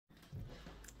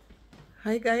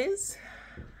Hi guys,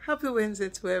 happy Wednesday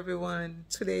to everyone.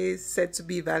 Today is said to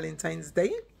be Valentine's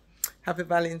Day. Happy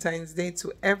Valentine's Day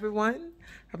to everyone.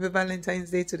 Happy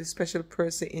Valentine's Day to the special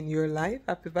person in your life.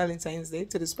 Happy Valentine's Day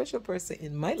to the special person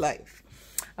in my life.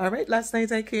 All right, last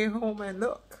night I came home and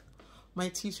look, my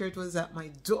t-shirt was at my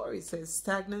door. It says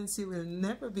stagnancy will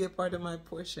never be a part of my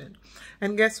portion.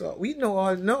 And guess what? We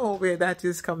all know where that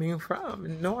is coming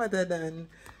from. No other than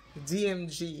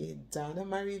DMG, Donna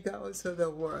Marie Go to the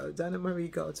world. Donna Marie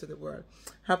Go to the world.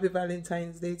 Happy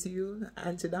Valentine's Day to you,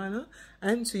 Auntie Donna,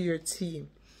 and to your team.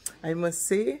 I must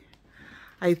say,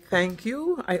 I thank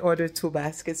you. I ordered 2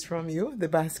 baskets from you. The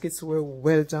baskets were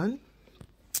well done.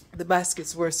 The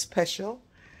baskets were special.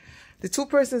 The 2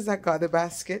 persons that got the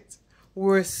basket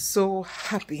were so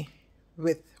happy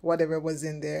with whatever was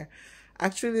in there.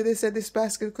 Actually, they said this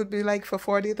basket could be like for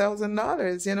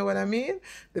 $40,000. You know what I mean?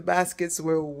 The baskets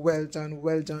were well done,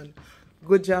 well done.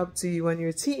 Good job to you and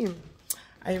your team.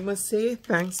 I must say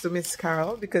thanks to Miss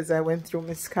Carol, because I went through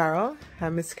Miss Carol,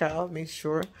 and Miss Carol made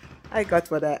sure I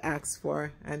got what I asked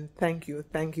for. And thank you,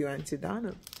 Auntie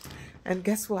Donna. And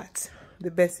guess what? The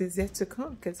best is yet to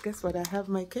come, because guess what? I have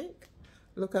my cake.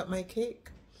 Look at my cake.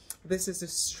 This is a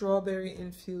strawberry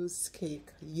infused cake.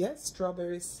 Yes,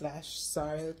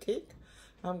 strawberry/sorrel cake.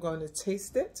 I'm going to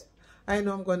taste it. I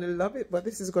know I'm going to love it, but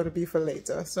this is going to be for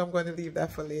later. So I'm going to leave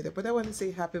that for later. But I want to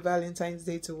say happy Valentine's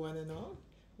Day to one and all.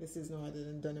 This is no other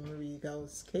than Donna Marie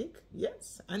Gau's cake.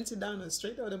 Yes, Auntie Donna,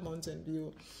 straight out of Mountain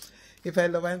View. If I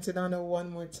love Auntie Donna one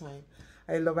more time,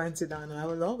 I love Auntie Donna. I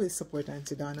will always support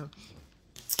Auntie Donna.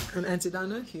 And Auntie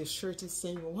Donna, your shirt is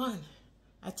saying one.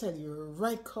 I tell you,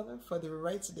 right color for the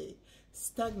right day.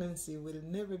 Stagnancy will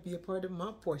never be a part of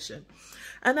my portion.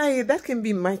 And that can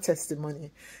be my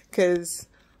testimony. Because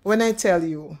when I tell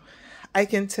you, I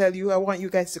can tell you, I want you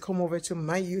guys to come over to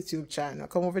my YouTube channel.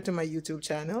 Come over to my YouTube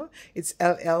channel. It's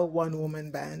LL One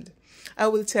Woman Band. I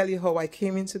will tell you how I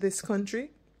came into this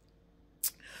country,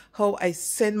 how I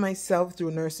sent myself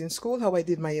through nursing school, how I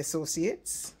did my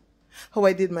associates, how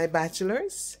I did my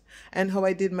bachelor's, and how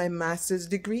I did my master's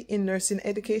degree in nursing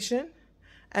education,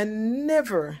 and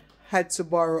never had to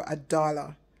borrow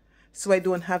 $1 so I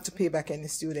don't have to pay back any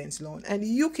student's loan. And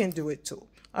you can do it too.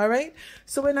 All right.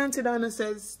 So when Auntie Donna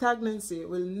says stagnancy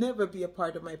will never be a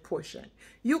part of my portion,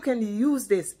 you can use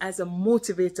this as a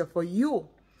motivator for you.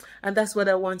 And that's what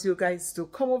I want you guys to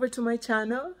come over to my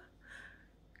channel.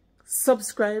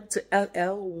 Subscribe to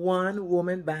LL One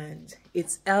Woman Band.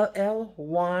 It's LL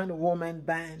One Woman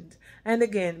Band. And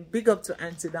again, big up to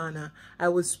Auntie Donna. I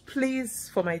was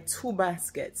pleased for my 2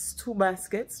 baskets. 2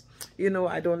 baskets. You know,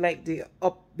 I don't like the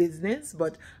up business,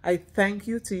 but I thank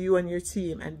you to you and your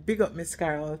team. And big up Miss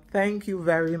Carol. Thank you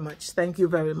very much. Thank you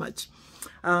very much.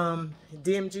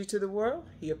 DMG to the world.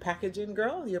 Your packaging,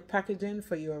 girl. Your packaging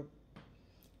for your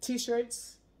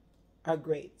t-shirts are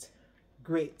great.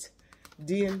 Great.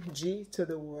 DMG to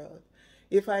the world.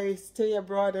 If I stay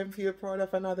abroad and feel proud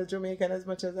of another Jamaican as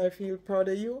much as I feel proud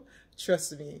of you,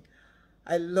 trust me,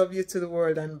 I love you to the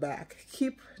world and back.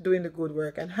 Keep doing the good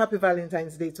work, and happy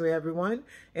Valentine's Day to everyone.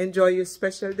 Enjoy your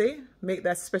special day. Make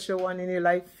that special one in your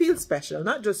life feel special,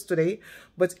 not just today,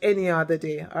 but any other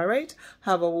day. All right?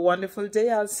 Have a wonderful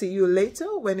day. I'll see you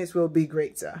later when it will be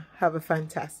greater. Have a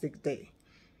fantastic day.